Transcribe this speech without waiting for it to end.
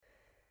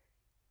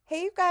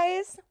Hey, you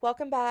guys,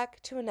 welcome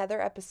back to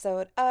another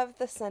episode of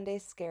the Sunday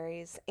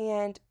Scaries.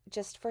 And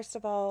just first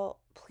of all,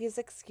 please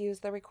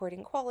excuse the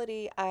recording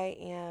quality. I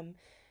am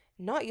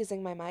not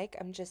using my mic,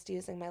 I'm just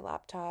using my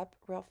laptop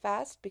real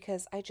fast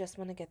because I just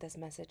want to get this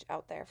message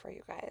out there for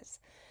you guys.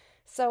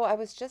 So, I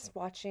was just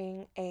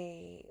watching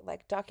a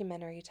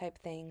documentary type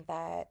thing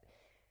that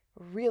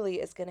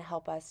really is going to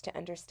help us to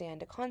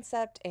understand a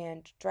concept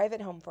and drive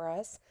it home for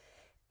us.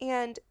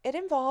 And it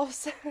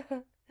involves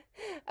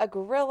a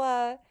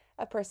gorilla,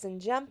 a person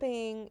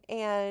jumping,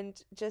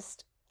 and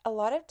just a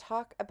lot of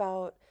talk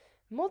about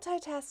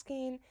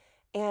multitasking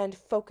and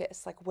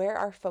focus, like where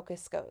our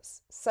focus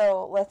goes.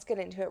 So let's get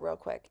into it real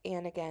quick.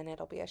 And again,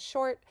 it'll be a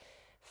short,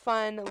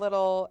 fun,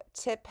 little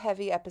tip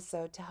heavy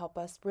episode to help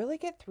us really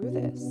get through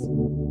this.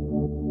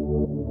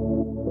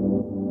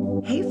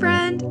 Hey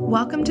friend,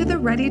 welcome to the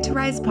Ready to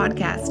Rise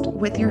podcast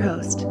with your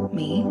host,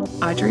 me,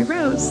 Audrey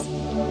Rose.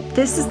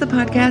 This is the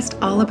podcast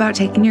all about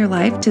taking your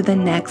life to the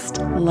next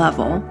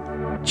level.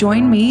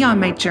 Join me on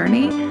my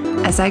journey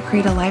as I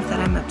create a life that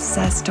I'm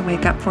obsessed to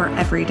wake up for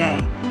every day.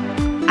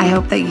 I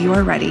hope that you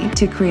are ready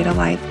to create a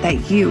life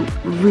that you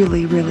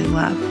really, really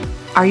love.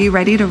 Are you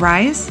ready to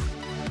rise?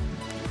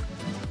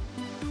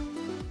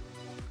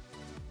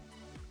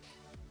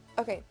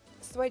 Okay,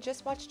 so I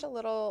just watched a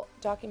little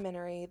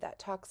documentary that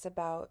talks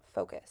about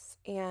focus,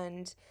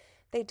 and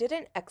they did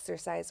an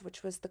exercise,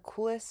 which was the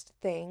coolest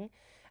thing.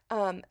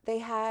 They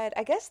had,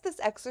 I guess this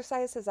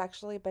exercise has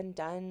actually been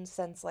done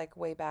since like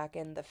way back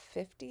in the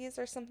 50s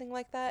or something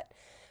like that,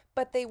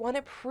 but they want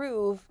to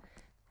prove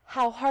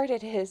how hard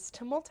it is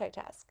to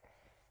multitask.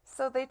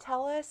 So they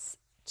tell us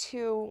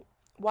to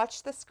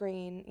watch the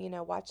screen,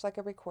 watch like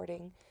a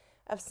recording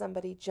of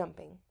somebody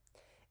jumping.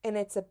 And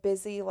it's a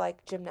busy,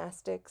 like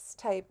gymnastics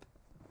type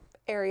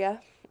area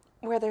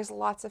where there's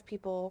lots of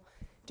people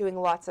doing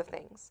lots of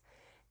things.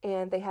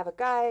 And they have a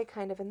guy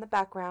kind of in the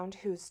background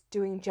who's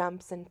doing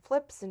jumps and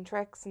flips and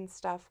tricks and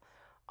stuff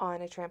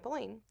on a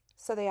trampoline.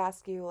 So they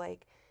ask you,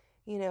 like,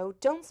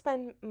 don't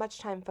spend much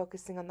time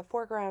focusing on the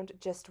foreground,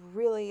 just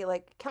really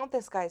like count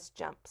this guy's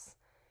jumps.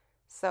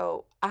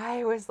 So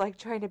I was like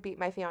trying to beat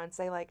my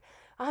fiance, like,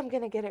 I'm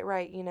gonna get it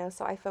right,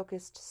 so I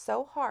focused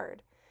so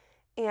hard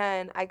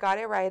and I got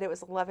it right. It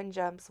was 11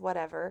 jumps,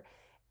 whatever.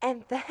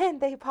 And then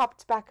they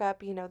popped back up,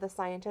 the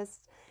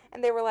scientists,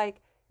 and they were like,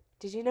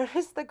 did you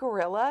notice the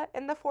gorilla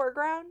in the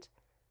foreground?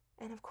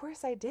 And of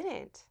course I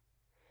didn't.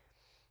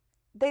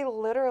 They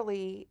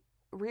literally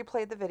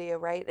replayed the video,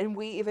 right? And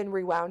we even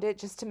rewound it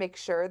just to make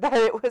sure that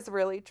it was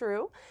really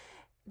true.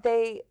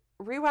 They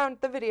rewound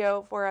the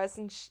video for us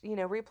and,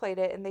 replayed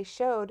it, and they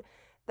showed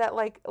that,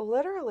 like,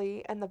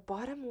 literally in the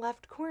bottom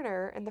left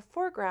corner in the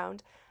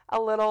foreground, a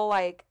little,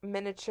 like,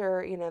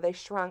 miniature, they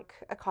shrunk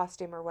a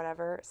costume or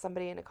whatever,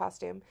 somebody in a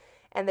costume,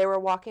 and they were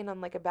walking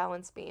on, like, a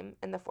balance beam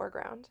in the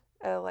foreground,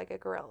 like a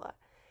gorilla.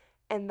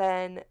 And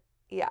then,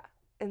 yeah,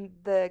 and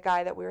the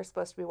guy that we were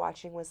supposed to be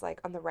watching was,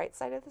 like, on the right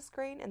side of the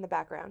screen in the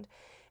background.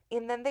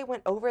 And then they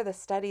went over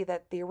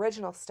the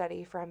original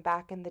study from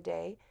back in the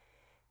day,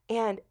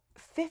 and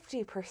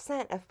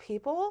 50% of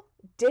people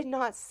did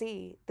not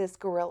see this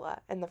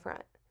gorilla in the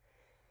front.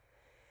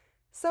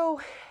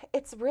 So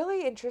it's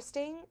really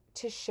interesting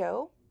to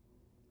show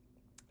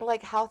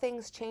like how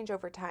things change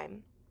over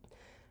time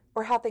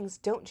or how things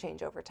don't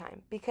change over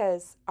time,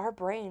 because our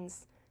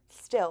brains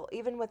still,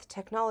 even with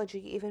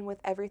technology, even with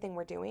everything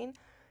we're doing,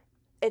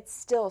 it's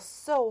still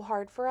so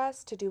hard for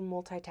us to do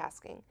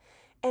multitasking.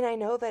 And I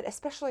know that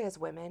especially as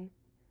women,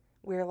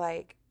 we're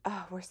like,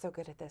 oh, we're so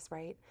good at this,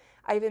 right?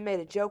 I even made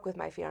a joke with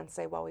my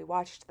fiance while we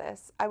watched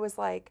this. I was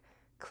like,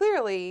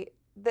 clearly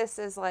this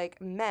is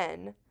like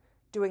men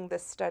doing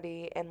this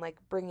study and like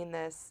bringing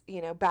this,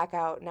 back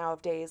out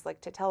nowadays, like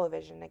to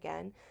television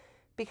again,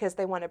 because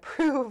they want to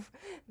prove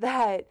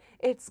that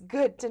it's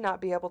good to not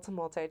be able to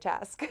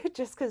multitask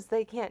just because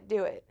they can't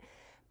do it.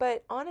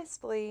 But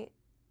honestly,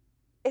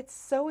 it's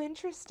so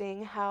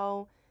interesting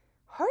how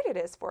hard it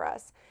is for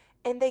us.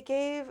 And they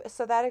gave,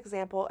 so that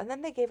example, and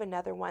then they gave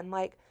another one,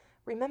 like,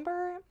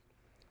 remember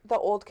the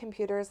old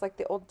computers, like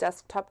the old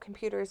desktop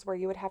computers where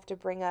you would have to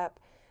bring up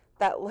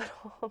that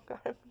little, oh God,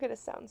 I'm going to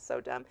sound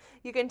so dumb.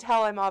 You can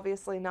tell I'm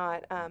obviously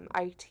not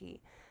IT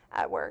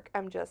at work.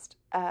 I'm just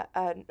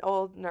an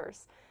old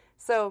nurse.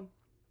 So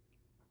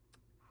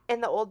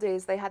in the old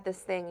days, they had this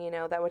thing,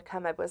 that would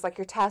come up. It was like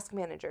your task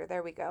manager.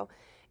 There we go.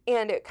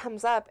 And it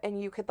comes up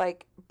and you could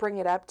like bring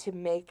it up to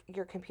make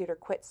your computer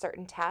quit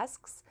certain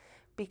tasks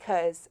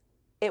because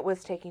it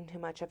was taking too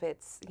much of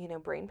its,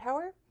 brain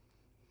power.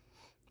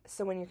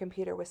 So when your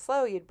computer was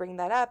slow, you'd bring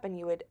that up and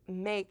you would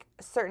make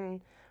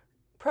certain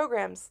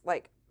programs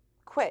like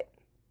quit.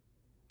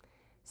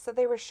 So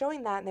they were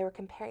showing that and they were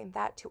comparing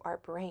that to our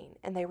brain.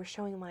 And they were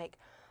showing like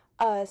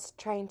us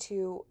trying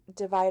to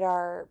divide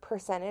our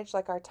percentage,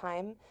 like our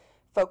time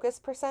focus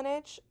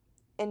percentage,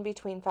 in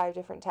between 5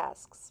 different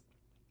tasks.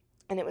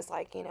 And it was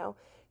like,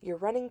 your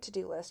running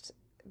to-do list,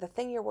 the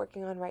thing you're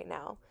working on right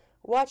now,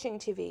 watching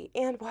TV,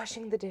 and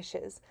washing the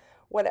dishes,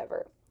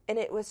 whatever. And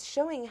it was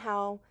showing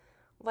how,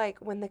 like,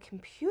 when the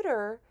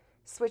computer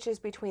switches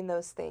between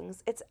those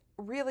things, it's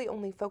really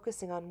only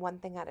focusing on one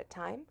thing at a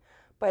time,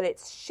 but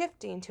it's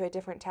shifting to a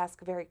different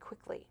task very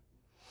quickly.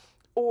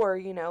 Or,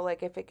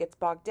 like if it gets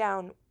bogged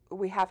down,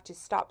 we have to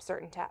stop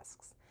certain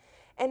tasks.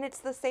 And it's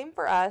the same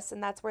for us,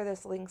 and that's where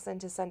this links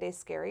into Sunday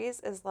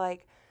Scaries, is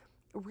like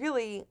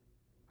really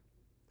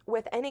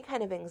with any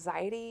kind of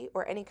anxiety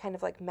or any kind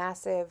of like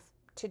massive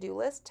to-do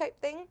list type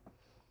thing,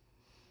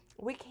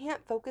 we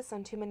can't focus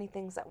on too many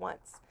things at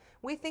once.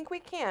 We think we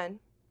can,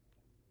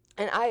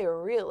 and I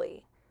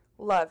really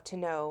love to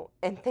know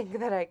and think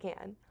that I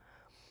can.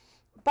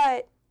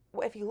 But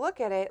if you look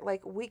at it,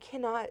 like we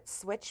cannot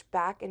switch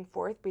back and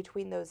forth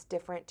between those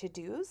different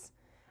to-dos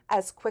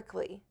as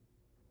quickly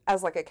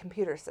as like a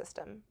computer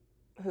system,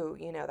 who,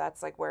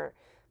 that's like where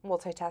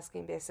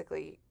multitasking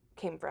basically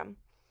came from.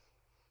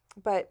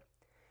 But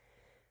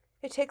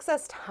it takes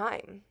us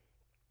time.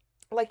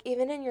 Like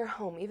even in your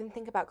home, even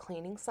think about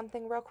cleaning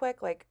something real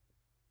quick. Like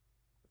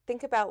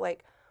think about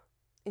like,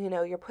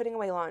 you're putting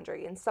away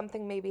laundry and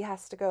something maybe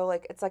has to go,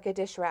 like it's like a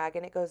dish rag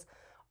and it goes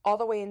all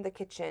the way in the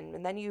kitchen,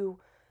 and then you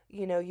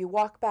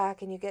walk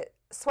back and you get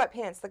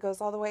sweatpants that goes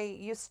all the way,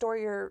 you store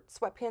your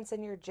sweatpants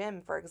in your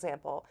gym, for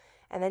example,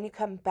 and then you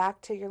come back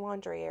to your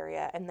laundry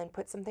area and then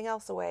put something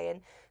else away.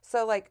 And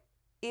so like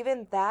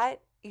even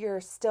that,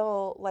 you're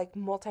still like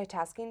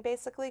multitasking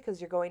basically, because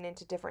you're going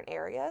into different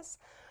areas,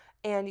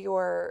 and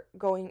you're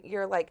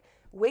like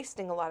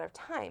wasting a lot of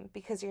time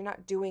because you're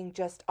not doing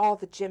just all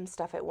the gym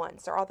stuff at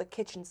once or all the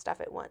kitchen stuff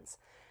at once.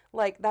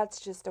 Like that's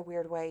just a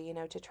weird way,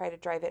 to try to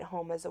drive it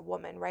home as a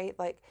woman, right?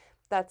 Like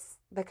that's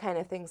the kind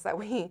of things that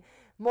we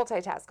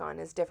multitask on,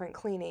 is different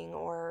cleaning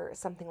or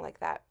something like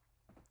that.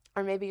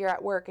 Or maybe you're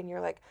at work and you're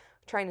like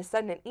trying to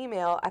send an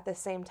email at the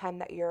same time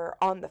that you're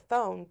on the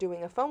phone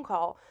doing a phone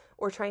call,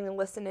 or trying to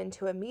listen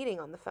into a meeting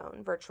on the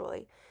phone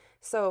virtually.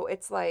 So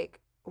it's like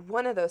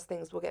one of those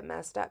things will get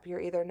messed up. You're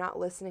either not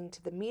listening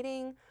to the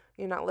meeting,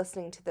 you're not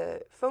listening to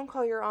the phone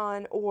call you're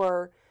on,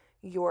 or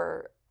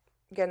you're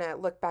gonna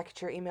look back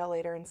at your email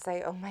later and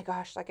say, oh my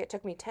gosh, like it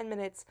took me 10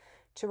 minutes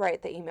to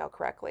write the email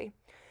correctly.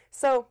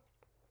 So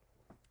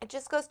it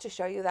just goes to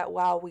show you that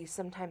while we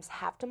sometimes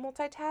have to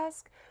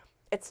multitask,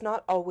 it's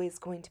not always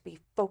going to be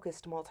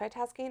focused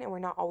multitasking, and we're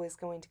not always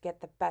going to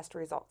get the best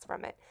results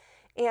from it.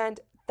 And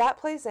that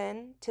plays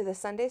in to the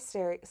Sunday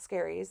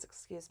Scaries,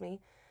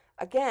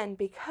 again,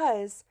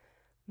 because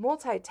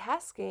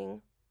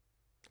multitasking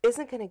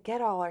isn't going to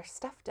get all our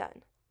stuff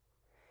done.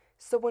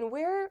 So when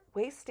we're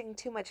wasting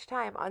too much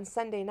time on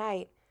Sunday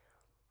night,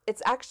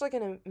 it's actually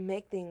going to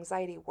make the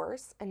anxiety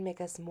worse and make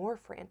us more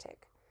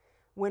frantic.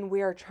 When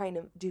we are trying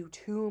to do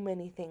too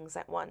many things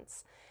at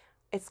once,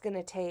 it's going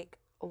to take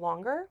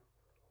longer.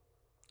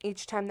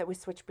 Each time that we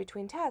switch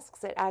between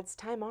tasks, it adds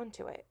time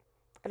onto it.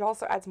 It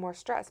also adds more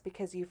stress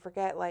because you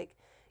forget, like,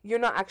 you're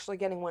not actually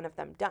getting one of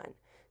them done.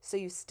 So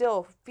you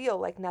still feel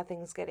like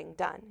nothing's getting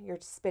done. You're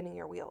just spinning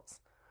your wheels.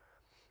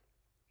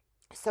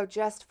 So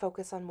just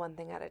focus on one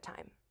thing at a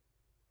time.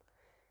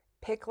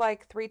 Pick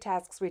like 3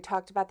 tasks. We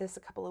talked about this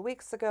a couple of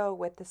weeks ago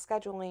with the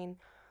scheduling.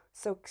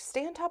 So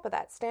stay on top of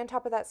that. Stay on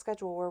top of that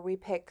schedule where we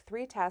pick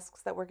 3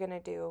 tasks that we're going to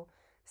do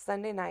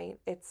Sunday night.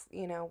 It's,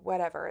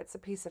 whatever. It's a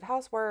piece of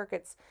housework.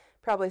 It's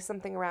probably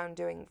something around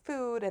doing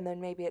food, and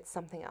then maybe it's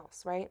something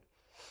else, right?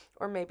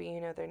 Or maybe,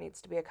 there needs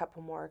to be a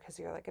couple more because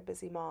you're like a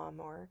busy mom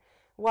or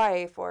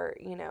wife or,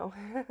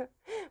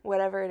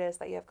 whatever it is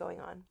that you have going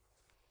on.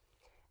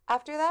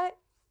 After that,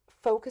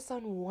 focus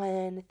on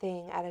one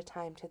thing at a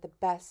time to the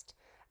best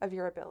of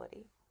your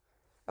ability.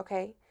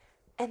 Okay?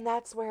 And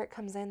that's where it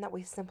comes in that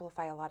we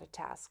simplify a lot of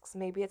tasks.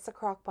 Maybe it's a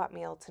crock-pot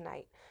meal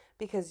tonight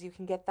because you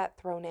can get that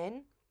thrown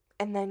in,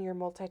 and then you're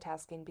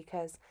multitasking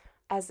because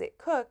as it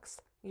cooks,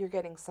 you're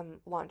getting some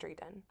laundry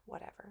done,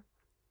 whatever.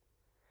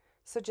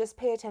 So just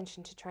pay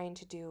attention to trying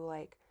to do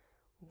like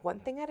one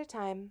thing at a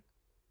time,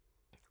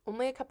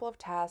 only a couple of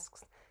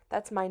tasks.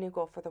 That's my new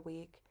goal for the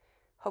week.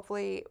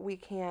 Hopefully we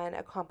can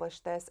accomplish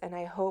this, and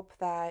I hope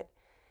that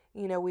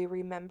we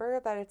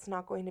remember that it's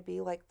not going to be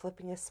like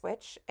flipping a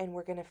switch and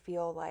we're going to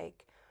feel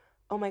like,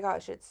 oh my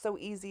gosh, it's so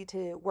easy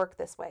to work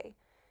this way,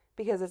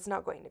 because it's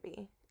not going to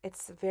be.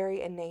 It's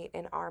very innate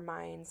in our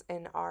minds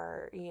and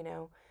our,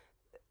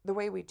 the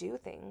way we do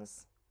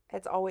things.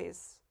 It's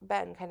always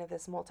been kind of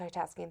this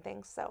multitasking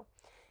thing. So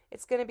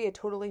it's going to be a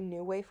totally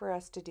new way for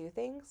us to do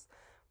things,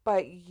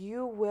 but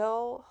you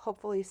will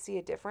hopefully see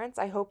a difference.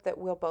 I hope that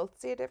we'll both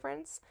see a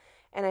difference,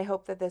 and I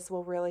hope that this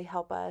will really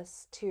help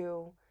us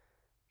to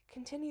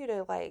continue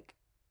to like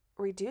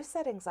reduce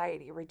that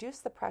anxiety, reduce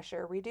the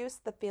pressure, reduce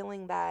the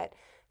feeling that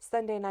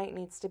Sunday night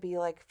needs to be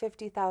like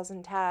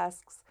 50,000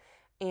 tasks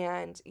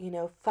and,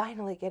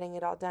 finally getting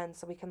it all done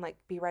so we can like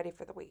be ready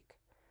for the week.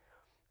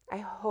 I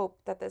hope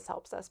that this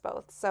helps us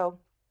both. So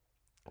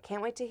I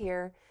can't wait to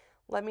hear.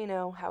 Let me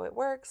know how it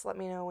works. Let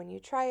me know when you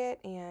try it.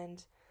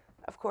 And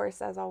of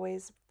course, as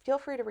always, feel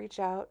free to reach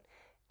out.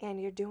 And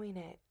you're doing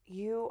it.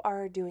 You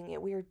are doing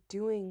it. We are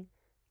doing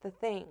the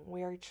thing.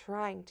 We are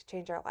trying to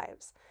change our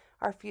lives.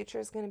 Our future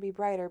is going to be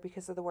brighter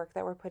because of the work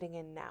that we're putting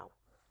in now.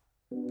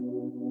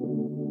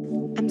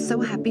 I'm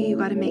so happy you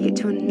got to make it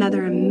to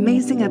another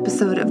amazing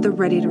episode of the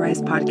Ready to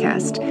Rise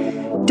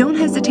podcast. Don't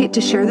hesitate to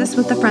share this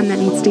with a friend that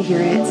needs to hear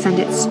it. Send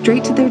it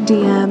straight to their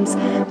DMs.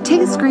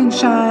 Take a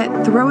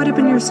screenshot, throw it up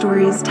in your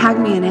stories, tag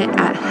me in it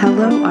at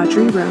Hello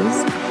Audrey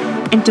Rose.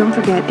 And don't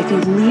forget, if you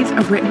leave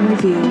a written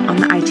review on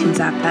the iTunes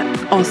app,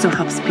 that also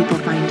helps people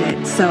find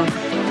it. So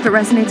if it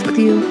resonates with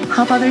you,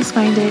 help others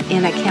find it.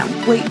 And I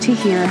can't wait to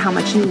hear how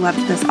much you loved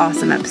this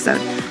awesome episode.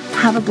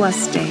 Have a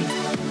blessed day.